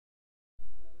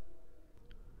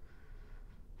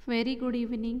Very good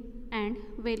evening and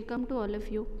welcome to all of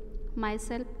you.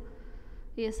 Myself,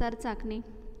 S.R. Chakne,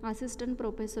 Assistant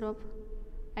Professor of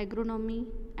Agronomy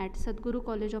at Sadguru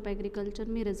College of Agriculture,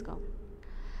 Mirzgaon.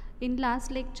 In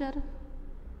last lecture,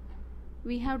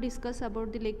 we have discussed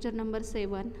about the lecture number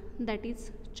 7, that is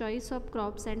choice of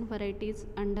crops and varieties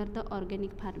under the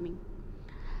organic farming.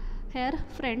 Here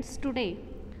friends, today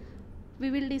we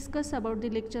will discuss about the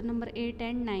lecture number 8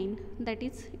 and 9, that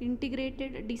is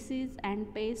integrated disease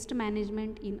and pest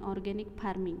management in organic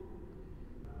farming.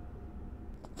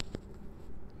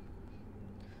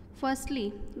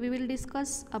 Firstly, we will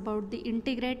discuss about the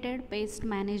integrated pest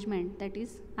management, that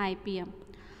is IPM.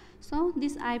 So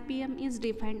this IPM is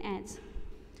defined as,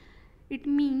 it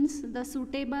means the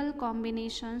suitable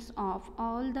combinations of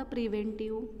all the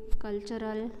preventive,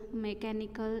 cultural,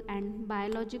 mechanical and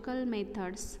biological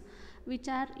methods which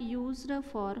are used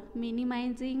for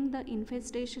minimizing the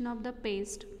infestation of the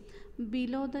pest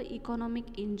below the economic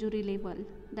injury level,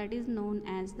 that is known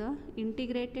as the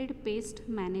integrated pest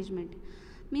management,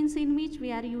 means in which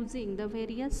we are using the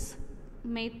various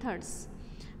methods,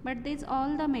 but these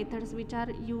all the methods which are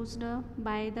used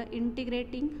by the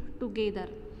integrating together,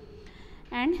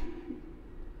 and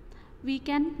we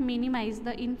can minimize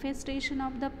the infestation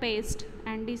of the pest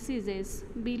and diseases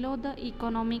below the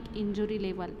economic injury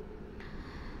level.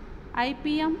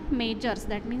 IPM measures,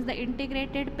 that means the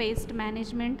integrated pest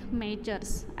management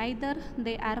measures, either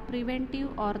they are preventive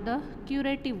or the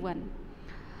curative one.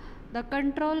 The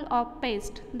control of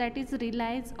pest, that is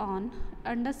relies on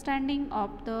understanding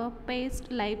of the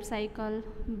pest life cycle,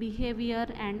 behavior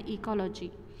and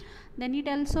ecology. Then it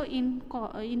also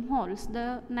involves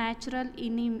the natural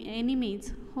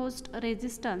enemies, host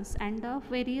resistance and the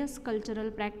various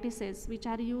cultural practices which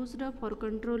are used for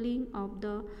controlling of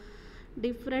the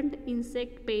different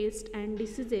insect pests and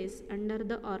diseases under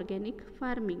the organic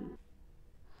farming.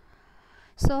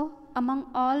 So among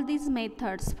all these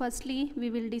methods, firstly we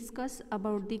will discuss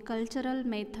about the cultural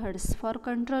methods for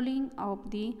controlling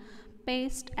of the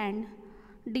pest and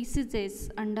diseases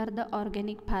under the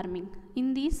organic farming.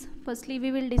 In this, firstly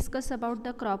we will discuss about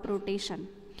the crop rotation.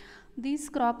 This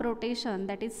crop rotation,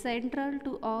 that is central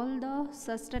to all the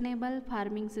sustainable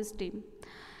farming system.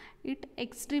 It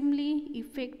extremely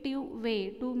effective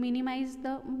way to minimize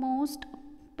the most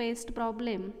pest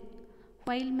problem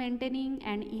while maintaining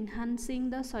and enhancing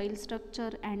the soil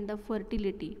structure and the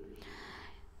fertility.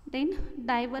 Then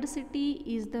diversity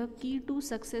is the key to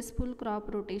successful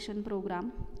crop rotation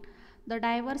program. The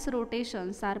diverse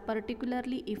rotations are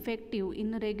particularly effective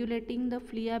in regulating the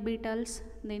flea beetles,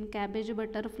 then cabbage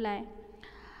butterfly,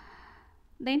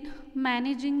 then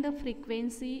managing the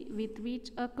frequency with which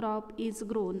a crop is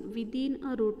grown within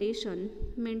a rotation,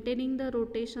 maintaining the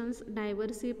rotation's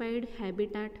diversified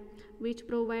habitat which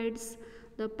provides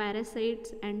the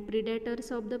parasites and predators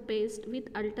of the pest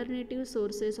with alternative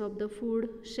sources of the food,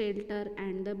 shelter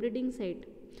and the breeding site.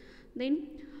 Then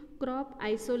crop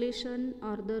isolation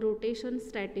or the rotation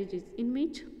strategies, in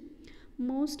which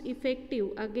most effective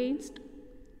against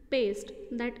pests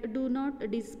that do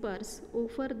not disperse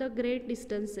over the great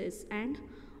distances and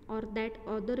or that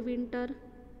overwinter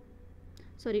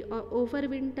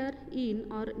in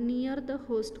or near the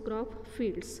host crop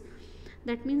fields.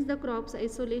 That means the crops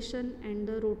isolation and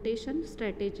the rotation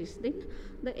strategies. Then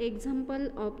the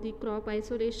example of the crop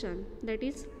isolation, that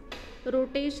is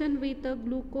rotation with the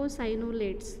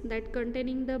glucosinolates that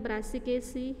containing the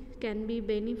brassicaceae can be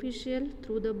beneficial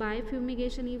through the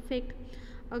biofumigation effect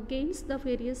against the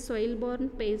various soil-borne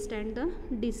pests and the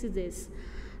diseases.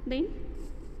 Then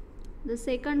the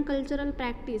second cultural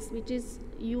practice which is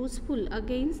useful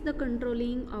against the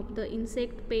controlling of the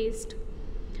insect pest,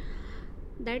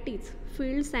 that is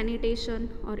field sanitation,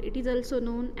 or it is also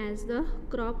known as the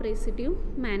crop residue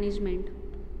management.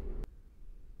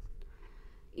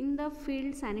 In the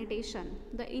field sanitation,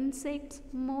 the insects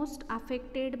most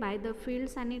affected by the field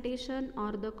sanitation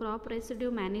or the crop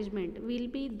residue management will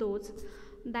be those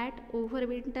that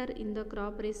overwinter in the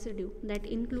crop residue. That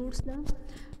includes the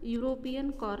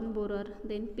European corn borer,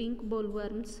 then pink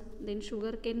bollworms, then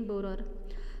sugarcane borer.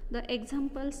 The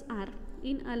examples are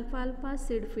in alfalfa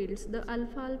seed fields. The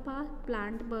alfalfa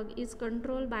plant bug is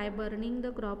controlled by burning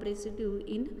the crop residue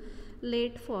in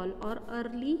late fall or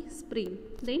early spring.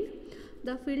 Then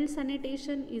the field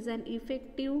sanitation is an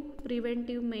effective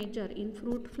preventive measure in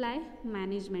fruit fly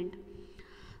management.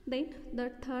 Then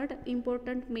the third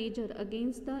important measure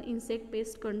against the insect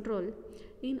pest control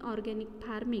in organic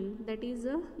farming, that is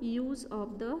the use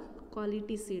of the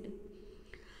quality seed.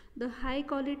 The high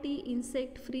quality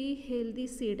insect free healthy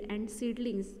seed and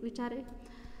seedlings which are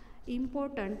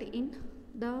important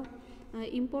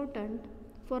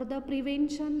for the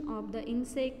prevention of the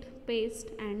insect, pest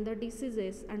and the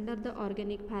diseases under the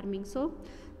organic farming. So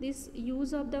this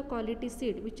use of the quality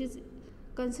seed, which is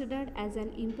considered as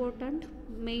an important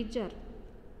measure.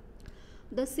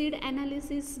 The seed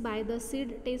analysis by the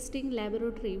seed testing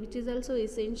laboratory, which is also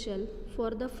essential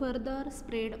for the further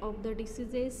spread of the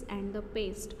diseases and the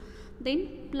pest.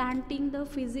 Then planting the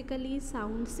physically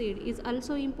sound seed is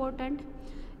also important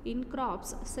in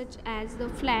crops such as the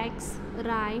flax,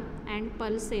 rye and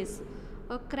pulses.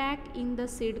 A crack in the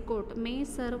seed coat may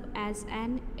serve as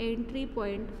an entry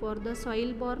point for the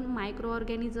soil-borne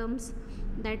microorganisms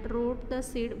that rot the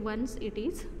seed once it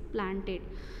is planted.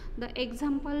 The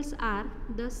examples are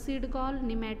the seed gall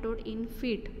nematode in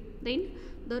wheat, then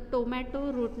the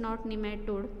tomato root knot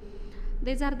nematode.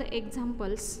 These are the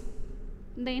examples.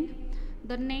 Then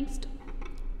the next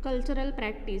cultural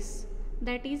practice,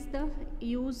 that is the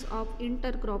use of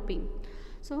intercropping.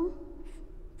 So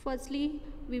firstly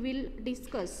we will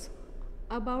discuss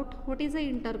about what is the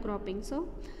intercropping. So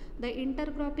the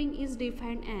intercropping is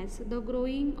defined as the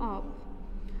growing of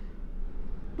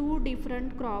two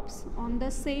different crops on the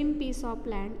same piece of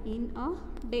land in a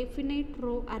definite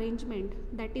row arrangement,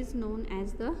 that is known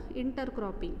as the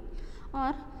intercropping.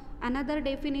 Or another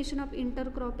definition of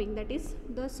intercropping, that is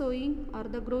the sowing or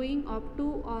the growing of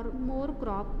two or more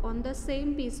crop on the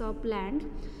same piece of land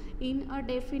in a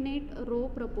definite row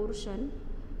proportion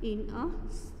in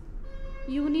a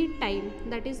unit time,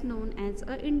 that is known as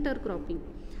a intercropping.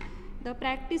 The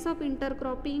practice of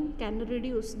intercropping can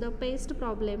reduce the pest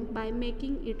problem by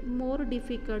making it more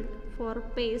difficult for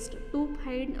pest to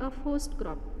find a host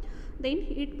crop. Then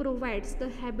it provides the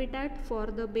habitat for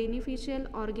the beneficial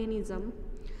organism.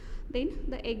 Then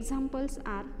the examples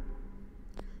are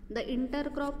the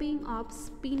intercropping of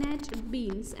spinach,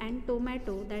 beans and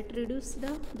tomato that reduce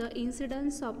the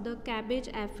incidence of the cabbage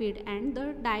aphid and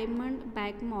the diamond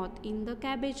back moth in the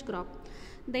cabbage crop.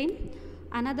 Then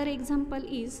another example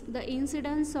is the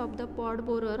incidence of the pod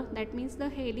borer, that means the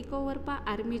Helicoverpa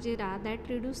armigera, that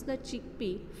reduce the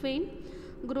chickpea when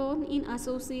grown in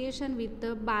association with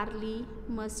the barley,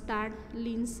 mustard,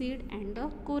 linseed and the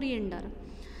coriander.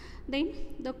 Then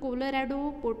the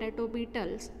Colorado potato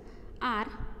beetles are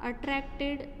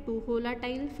attracted to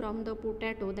volatile from the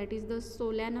potato, that is the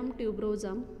Solanum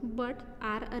tuberosum, but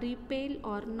are repelled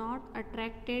or not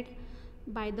attracted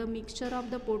by the mixture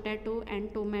of the potato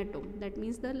and tomato, that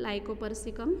means the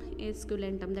Lycopersicum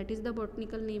esculentum, that is the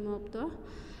botanical name of the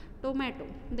tomato.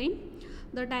 Then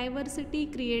the diversity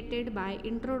created by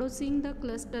introducing the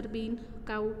cluster bean,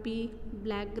 cowpea,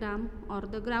 black gram or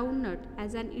the groundnut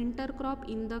as an intercrop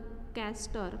in the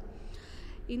castor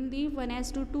in the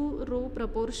 1:2 row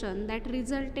proportion, that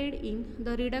resulted in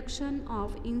the reduction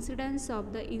of incidence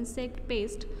of the insect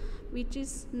pest, which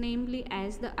is namely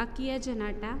as the Achia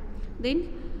genata, then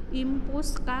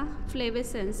Imposca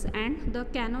flavescens and the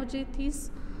Canogethys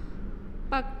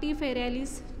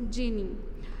punctiferalis gene.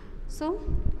 So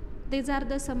these are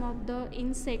the some of the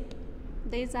insect.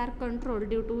 These are controlled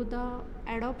due to the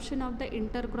adoption of the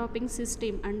intercropping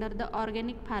system under the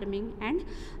organic farming, and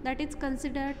that is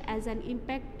considered as an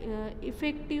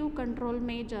effective control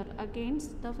measure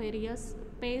against the various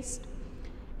pests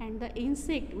and the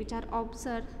insect which are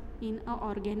observed in a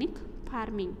organic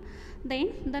farming. Then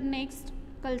the next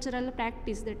cultural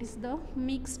practice, that is the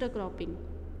mixed cropping.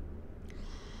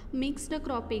 Mixed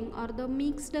cropping or the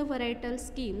mixed varietal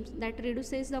schemes that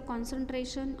reduces the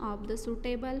concentration of the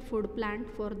suitable food plant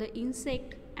for the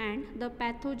insect and the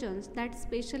pathogens that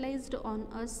specialized on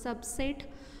a subset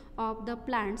of the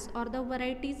plants or the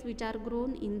varieties which are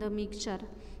grown in the mixture.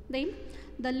 Then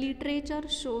the literature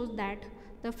shows that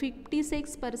the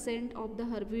 56% of the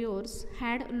herbivores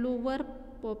had lower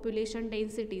population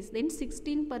densities, then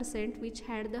 16% which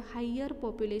had the higher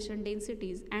population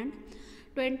densities, and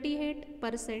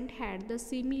 28% had the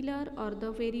similar or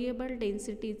the variable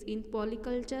densities in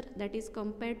polyculture, that is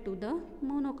compared to the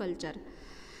monoculture.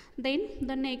 Then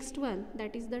the next one,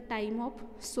 that is the time of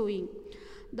sowing.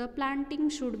 The planting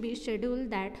should be scheduled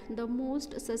that the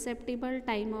most susceptible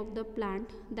time of the plant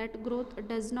that growth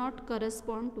does not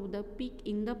correspond to the peak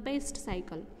in the pest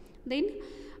cycle. Then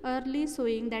early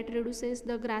sowing that reduces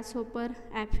the grasshopper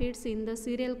aphids in the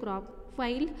cereal crop,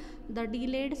 while the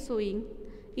delayed sowing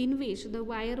in which the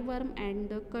wireworm and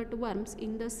the cutworms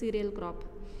in the cereal crop.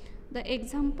 The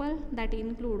example that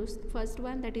includes first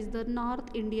one, that is the North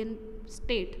Indian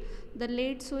state, the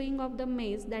late sowing of the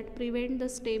maize that prevent the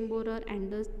stem borer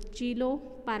and the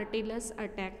Chilopartellus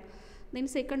attack. Then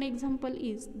second example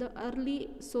is the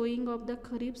early sowing of the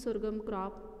Kharif sorghum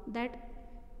crop that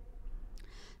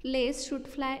lays shoot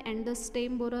fly and the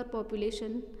stem borer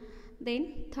population.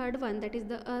 Then third one, that is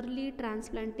the early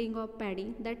transplanting of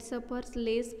paddy that suffers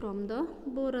less from the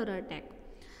borer attack.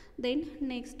 Then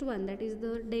next one, that is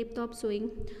the depth of sowing.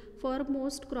 For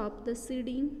most crop, the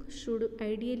seeding should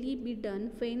ideally be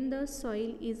done when the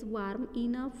soil is warm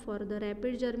enough for the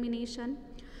rapid germination.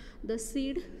 The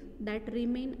seed that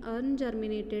remain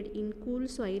ungerminated in cool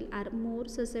soil are more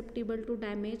susceptible to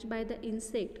damage by the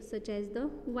insect such as the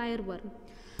wireworm.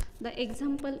 The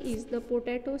example is the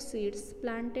potato seeds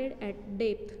planted at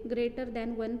depth greater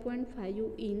than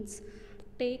 1.5 inch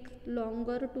take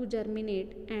longer to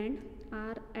germinate and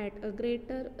are at a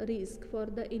greater risk for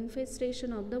the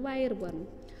infestation of the wireworm.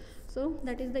 So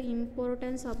that is the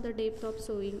importance of the depth of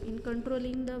sowing in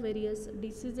controlling the various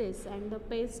diseases and the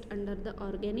pests under the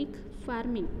organic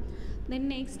farming. Then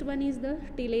next one is the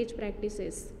tillage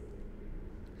practices.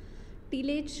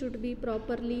 Tillage should be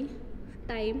properly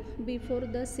timed before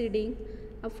the seeding,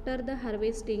 after the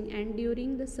harvesting and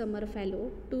during the summer fallow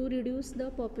to reduce the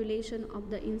population of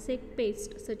the insect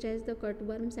pests such as the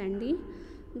cutworms and the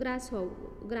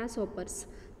grasshoppers.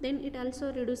 Then it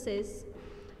also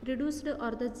reduced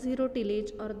or the zero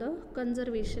tillage or the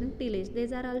conservation tillage.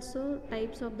 These are also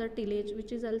types of the tillage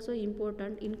which is also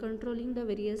important in controlling the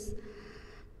various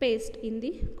pests in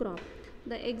the crop.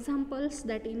 The examples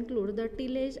that include the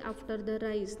tillage after the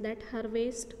rice that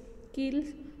harvest kill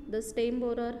the stem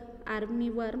borer,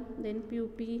 armyworm, then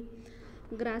pupae,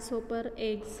 grasshopper,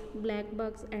 eggs, black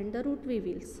bugs and the root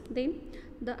weevils. Then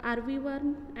the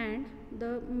armyworm and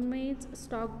the maize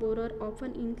stalk borer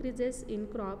often increases in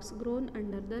crops grown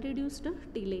under the reduced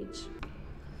tillage.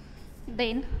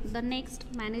 Then the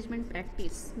next management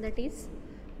practice, that is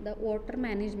the water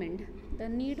management. The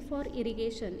need for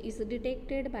irrigation is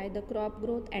detected by the crop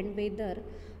growth and weather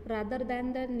rather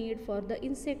than the need for the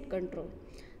insect control.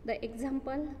 The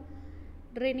example,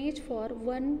 drainage for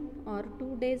 1 or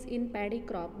 2 days in paddy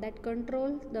crop that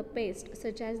control the pest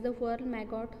such as the whirl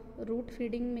maggot, root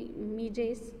feeding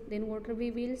midges, then water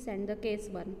weevils and the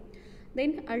caseworm.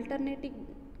 Then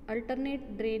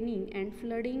alternate draining and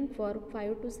flooding for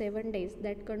 5 to 7 days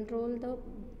that control the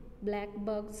black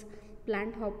bugs,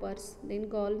 plant hoppers, then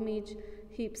gall midge,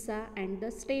 hypsa and the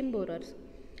stem borers.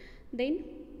 Then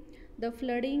the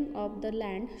flooding of the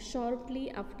land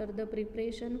shortly after the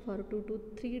preparation for 2 to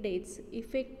 3 days,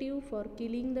 effective for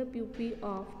killing the pupae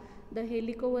of the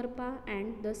helicoverpa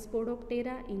and the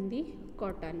spodoptera in the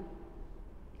cotton.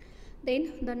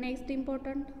 Then the next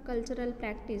important cultural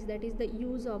practice, that is the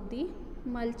use of the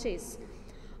mulches.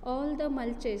 All the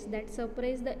mulches that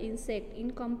suppress the insect in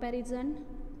comparison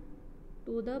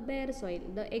to the bare soil.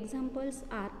 The examples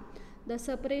are the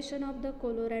suppression of the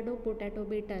Colorado potato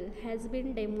beetle has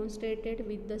been demonstrated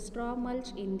with the straw mulch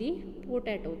in the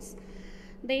potatoes.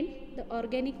 Then the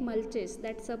organic mulches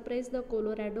that suppress the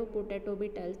Colorado potato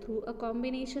beetle through a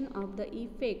combination of the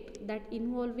effect that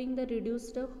involving the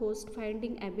reduced host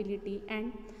finding ability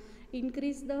and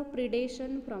increase the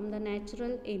predation from the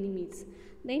natural enemies.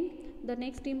 Then the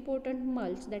next important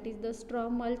mulch, that is the straw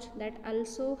mulch, that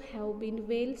also have been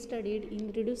well studied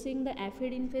in reducing the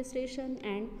aphid infestation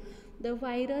and the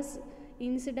virus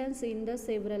incidence in the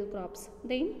several crops.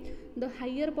 Then the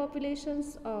higher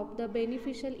populations of the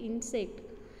beneficial insect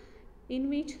in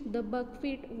which the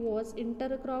buckwheat was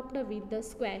intercropped with the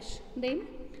squash. Then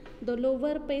the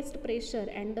lower pest pressure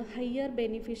and the higher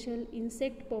beneficial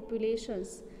insect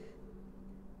populations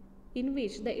in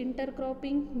which the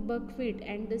intercropping buckwheat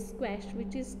and the squash,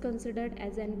 which is considered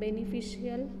as an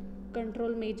beneficial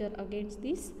control measure against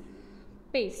this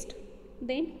pest.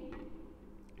 Then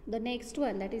the next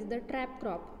one, that is the trap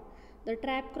crop. The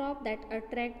trap crop that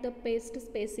attract the pest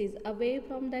species away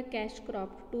from the cash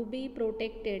crop to be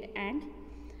protected and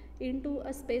into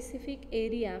a specific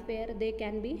area where they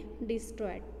can be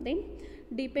destroyed. Then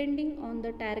depending on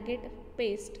the target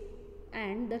pest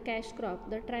and the cash crop,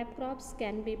 the trap crops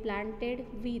can be planted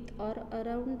with or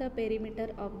around the perimeter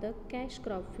of the cash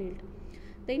crop field.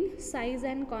 Then size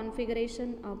and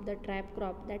configuration of the trap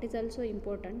crop, that is also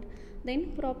important.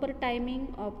 Then proper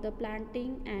timing of the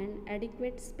planting and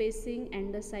adequate spacing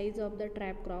and the size of the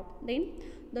trap crop. Then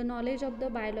the knowledge of the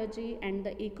biology and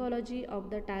the ecology of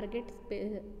the target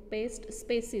pest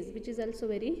species, which is also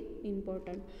very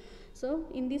important. So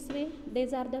in this way,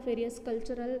 these are the various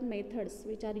cultural methods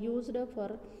which are used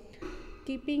for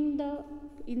keeping the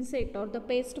insect or the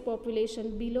pest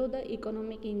population below the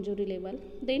economic injury level.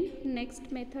 Then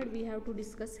next method we have to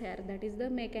discuss here, that is the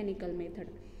mechanical method.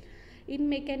 In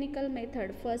mechanical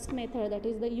method, first method, that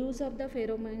is the use of the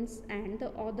pheromones and the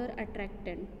other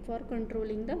attractant for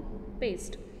controlling the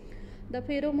pest. The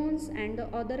pheromones and the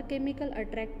other chemical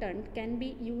attractant can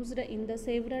be used in the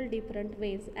several different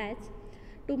ways as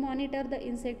to monitor the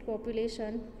insect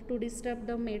population, to disturb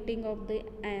the mating of the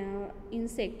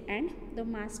insect and the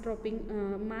mass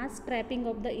trapping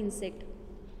of the insect.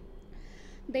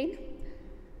 Then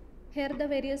here the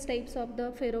various types of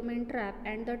the pheromone trap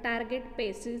and the target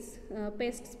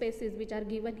pest species which are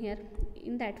given here.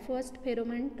 In that, first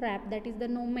pheromone trap, that is the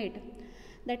nomad,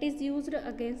 that is used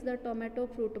against the tomato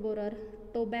fruit borer,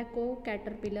 tobacco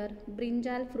caterpillar,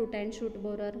 brinjal fruit and shoot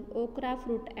borer, okra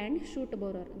fruit and shoot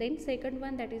borer. Then second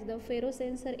one, that is the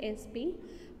ferrosensor SP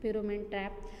pheromone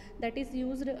trap, that is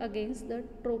used against the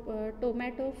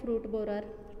tomato fruit borer,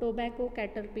 tobacco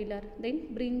caterpillar,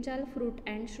 then brinjal fruit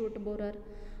and shoot borer,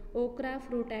 okra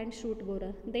fruit and shoot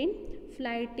borer. Then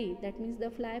fly tea, that means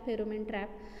the fly pheromone trap,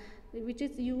 which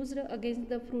is used against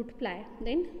the fruit fly.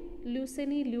 Then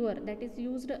lucini lure, that is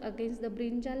used against the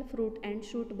brinjal fruit and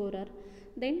shoot borer.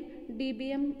 Then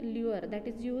DBM lure, that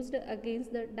is used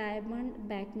against the diamond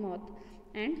back moth.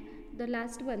 And the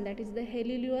last one, that is the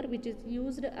heli lure, which is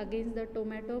used against the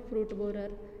tomato fruit borer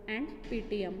and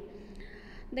PTM.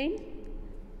 Then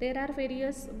there are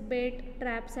various bait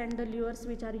traps and the lures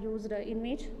which are used, in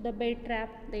which the bait trap,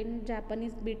 then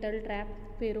Japanese beetle trap,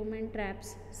 pheromone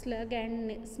traps, slug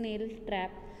and snail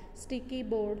trap, sticky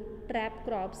board, trap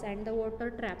crops and the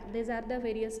water trap. These are the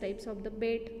various types of the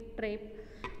bait, trap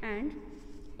and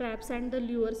traps and the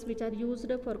lures which are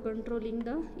used for controlling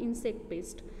the insect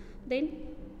pest. Then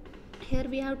here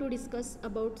we have to discuss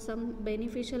about some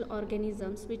beneficial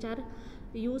organisms which are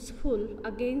useful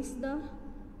against the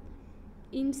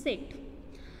insect,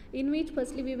 in which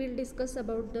firstly we will discuss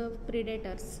about the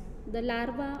predators. The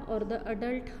larva or the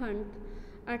adult hunt,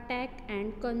 attack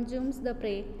and consumes the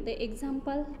prey. The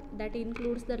example that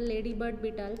includes the ladybird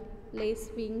beetle,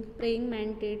 lacewing, praying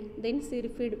mantid, then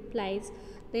syrphid flies,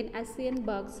 then Asian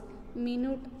bugs,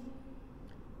 minute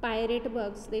pirate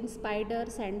bugs, then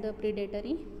spiders and the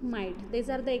predatory mite. These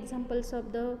are the examples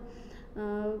of the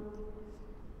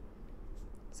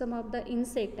some of the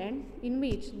insect, and in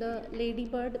which the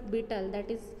ladybird beetle, that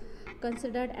is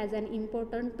considered as an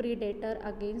important predator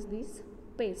against this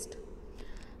pest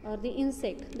or the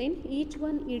insect. Then each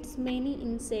one eats many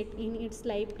insects in its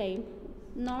lifetime,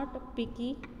 not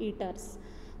picky eaters.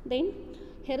 Then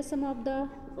here some of the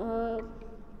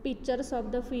pictures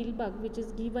of the field bug which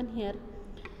is given here.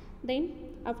 Then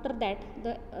after that,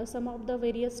 the some of the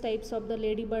various types of the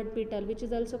ladybird beetle, which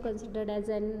is also considered as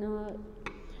an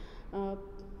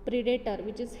predator,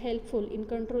 which is helpful in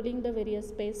controlling the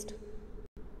various pests.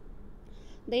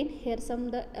 Then here some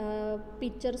the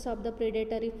pictures of the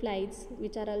predatory flies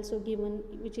which are also given,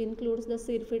 which includes the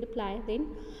syrphid fly,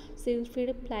 then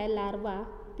syrphid fly larva,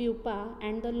 pupa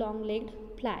and the long-legged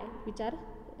fly, which are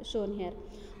shown here.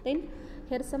 Then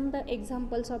here some the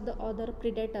examples of the other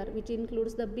predator, which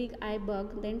includes the big eye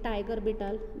bug, then tiger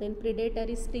beetle, then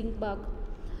predatory stink bug,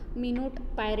 minute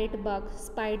pirate bug,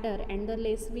 spider and the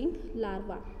lacewing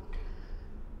larva.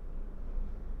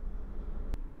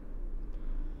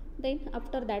 Then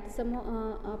after that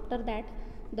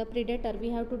the predator, we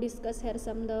have to discuss here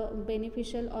some the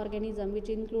beneficial organism, which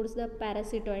includes the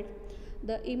parasitoid.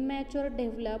 The immature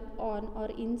develop on or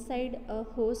inside a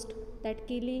host, that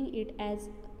killing it as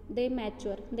they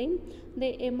mature. Then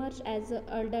they emerge as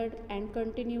adult and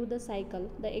continue the cycle.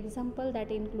 The example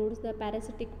that includes the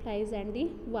parasitic flies and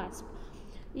the wasp.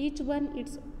 Each one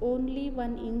eats only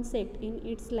one insect in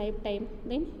its lifetime.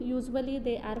 Then usually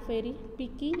they are very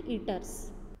picky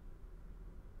eaters.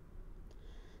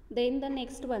 Then the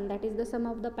next one, that is the some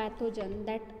of the pathogen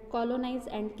that colonize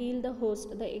and kill the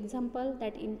host. The example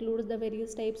that includes the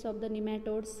various types of the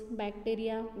nematodes,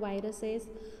 bacteria, viruses,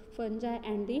 fungi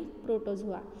and the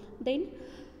protozoa. Then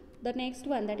the next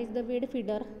one, that is the weed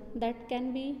feeder, that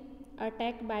can be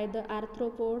attacked by the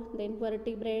arthropod, then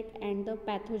vertebrate and the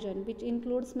pathogen, which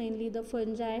includes mainly the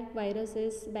fungi,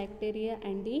 viruses, bacteria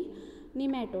and the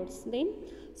nematodes. Then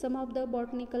some of the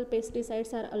botanical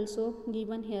pesticides are also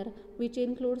given here, which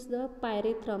includes the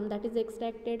pyrethrum, that is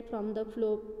extracted from the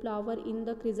flower in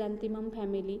the chrysanthemum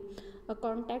family, a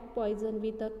contact poison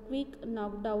with a quick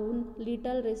knockdown,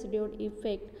 little residual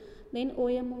effect. Then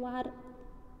OMR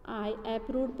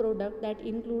approved product that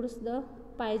includes the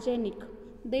pygenic.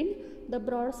 Then the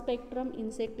broad spectrum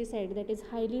insecticide, that is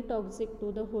highly toxic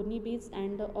to the honeybees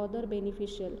and the other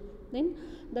beneficial. Then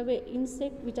the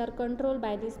insect which are controlled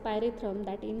by this pyrethrum,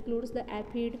 that includes the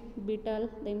aphid, beetle,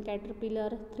 then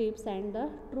caterpillar, thrips and the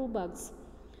true bugs.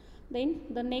 Then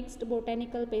the next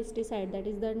botanical pesticide, that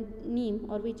is the neem,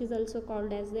 or which is also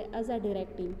called as the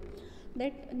azadirachtin.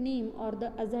 That neem or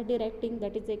the azadirachtin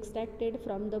that is extracted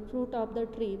from the fruit of the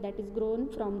tree that is grown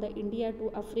from the India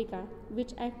to Africa,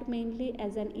 which act mainly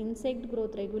as an insect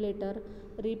growth regulator,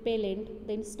 repellent,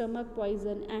 then stomach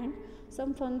poison, and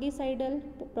some fungicidal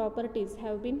properties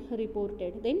have been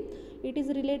reported. Then it is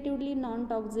relatively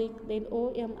non-toxic. Then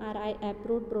OMRI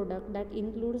approved product that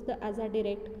includes the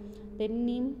azadirect, then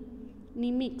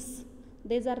neemix.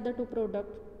 These are the two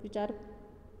products which are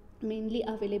mainly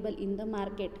available in the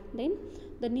market. Then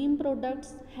the neem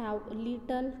products have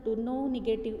little to no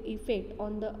negative effect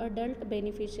on the adult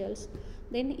beneficials.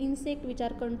 Then insect which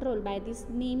are controlled by this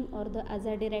neem or the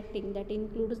azadirachtin that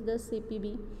includes the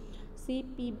CPB,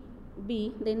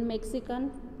 then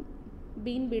Mexican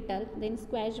bean beetle, then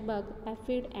squash bug,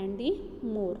 aphid, and the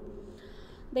more.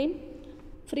 Then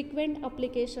frequent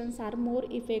applications are more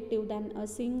effective than a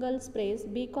single sprays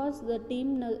because the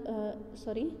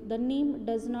neem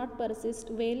does not persist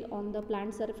well on the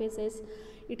plant surfaces.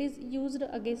 It is used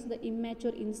against the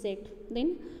immature insect.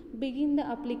 Then begin the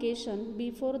application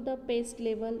before the pest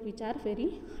level which are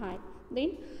very high.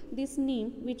 Then this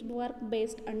neem which work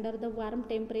best under the warm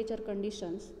temperature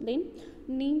conditions. Then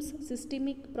neem's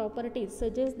systemic properties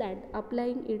suggest that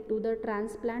applying it to the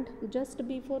transplant just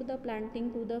before the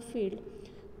planting to the field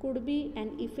could be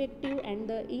an effective and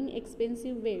the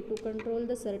inexpensive way to control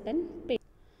the certain pest.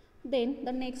 Then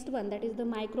the next one, that is the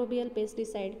microbial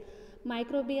pesticide.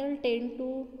 Microbial tend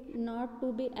to not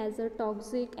to be as a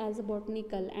toxic as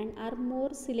botanical and are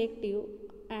more selective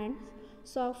and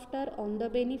softer on the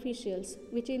beneficials,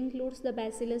 which includes the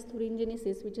Bacillus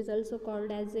thuringiensis, which is also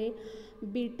called as a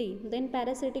BT, then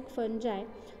parasitic fungi,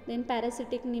 then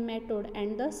parasitic nematode,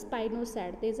 and the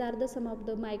spinosad. These are the some of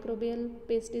the microbial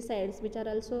pesticides which are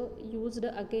also used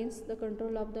against the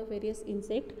control of the various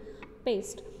insect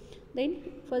pest. Then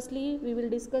firstly we will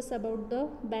discuss about the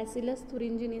Bacillus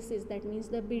thuringiensis, that means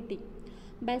the BT.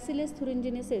 Bacillus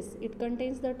thuringiensis, it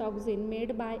contains the toxin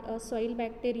made by a soil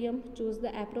bacterium. Choose the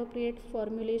appropriate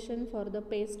formulation for the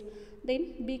pest.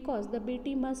 Then because the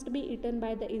BT must be eaten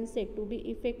by the insect to be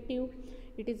effective,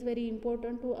 it is very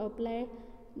important to apply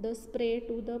the spray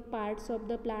to the parts of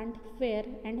the plant where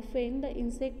and when the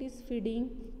insect is feeding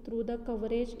through the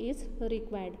coverage is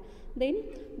required. Then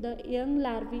the young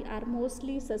larvae are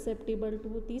mostly susceptible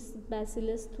to this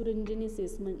Bacillus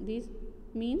thuringiensis, this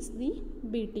means the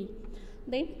BT.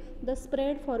 Then the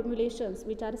sprayed formulations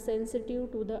which are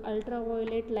sensitive to the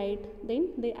ultraviolet light,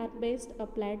 then they are best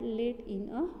applied late in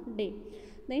a day.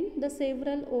 Then the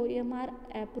several OMR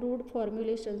approved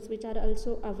formulations which are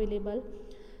also available.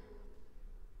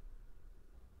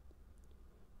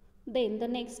 Then the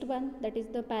next one, that is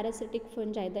the parasitic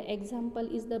fungi. The example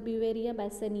is the Beauveria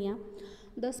bassinia.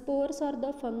 The spores or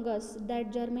the fungus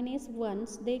that germinates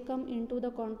once they come into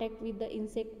the contact with the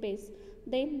insect pest.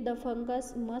 Then the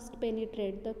fungus must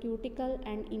penetrate the cuticle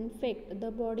and infect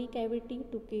the body cavity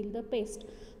to kill the pest.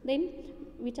 Then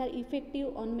which are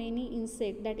effective on many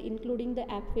insects, that including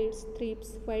the aphids,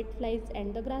 thrips, whiteflies,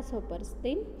 and the grasshoppers.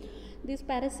 Then these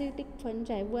parasitic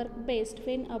fungi work best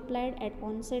when applied at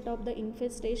onset of the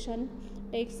infestation.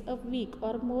 Takes a week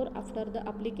or more after the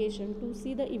application to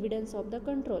see the evidence of the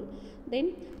control.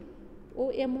 Then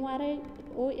OMRI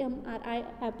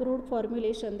approved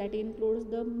formulation that includes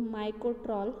the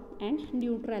Mycotrol and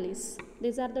Neutralis.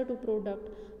 These are the two products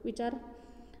which are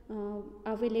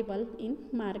available in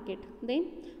market.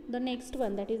 Then the next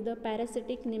one, that is the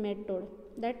parasitic nematode.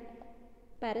 That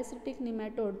parasitic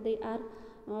nematode, they are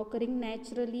occurring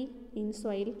naturally in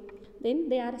soil. Then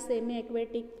they are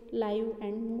semi-aquatic, live,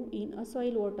 and move in a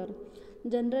soil water.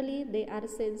 Generally they are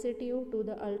sensitive to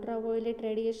the ultraviolet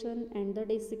radiation and the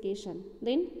desiccation.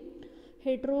 Then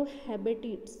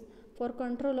heterohabitids for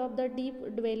control of the deep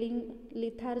dwelling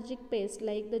lethargic pests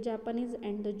like the Japanese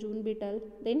and the June beetle.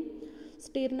 Then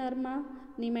Stirnerma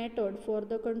nematode for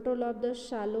the control of the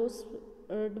shallow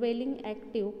dwelling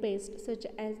active pests such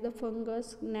as the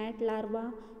fungus, gnat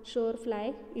larva, shore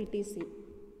fly, etc.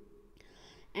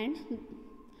 And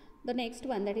the next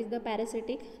one, that is the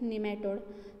parasitic nematode.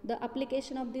 The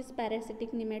application of this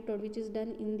parasitic nematode which is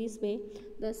done in this way: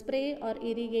 the spray or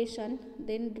irrigation,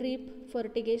 then drip,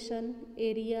 fertigation,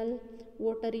 aerial,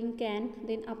 watering can,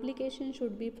 then application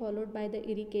should be followed by the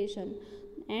irrigation,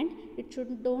 and it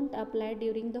should don't apply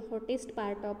during the hottest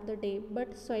part of the day,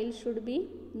 but soil should be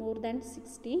more than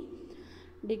 60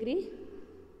 degree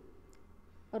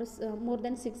or more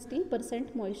than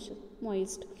 60%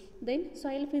 moist. Then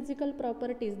soil physical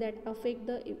properties that affect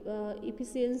the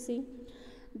efficiency.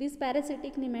 This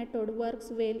parasitic nematode works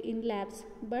well in labs,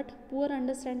 but poor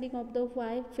understanding of the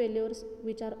why failures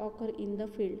which are occur in the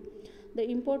field. The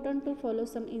important to follow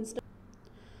some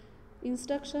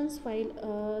Instructions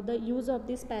while the use of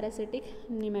this parasitic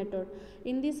nematode.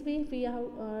 In this way, we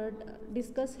have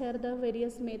discussed here the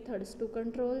various methods to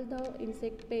control the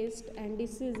insect pest and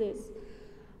diseases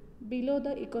below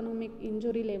the economic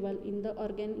injury level in the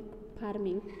organic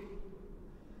farming.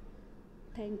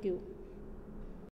 Thank you.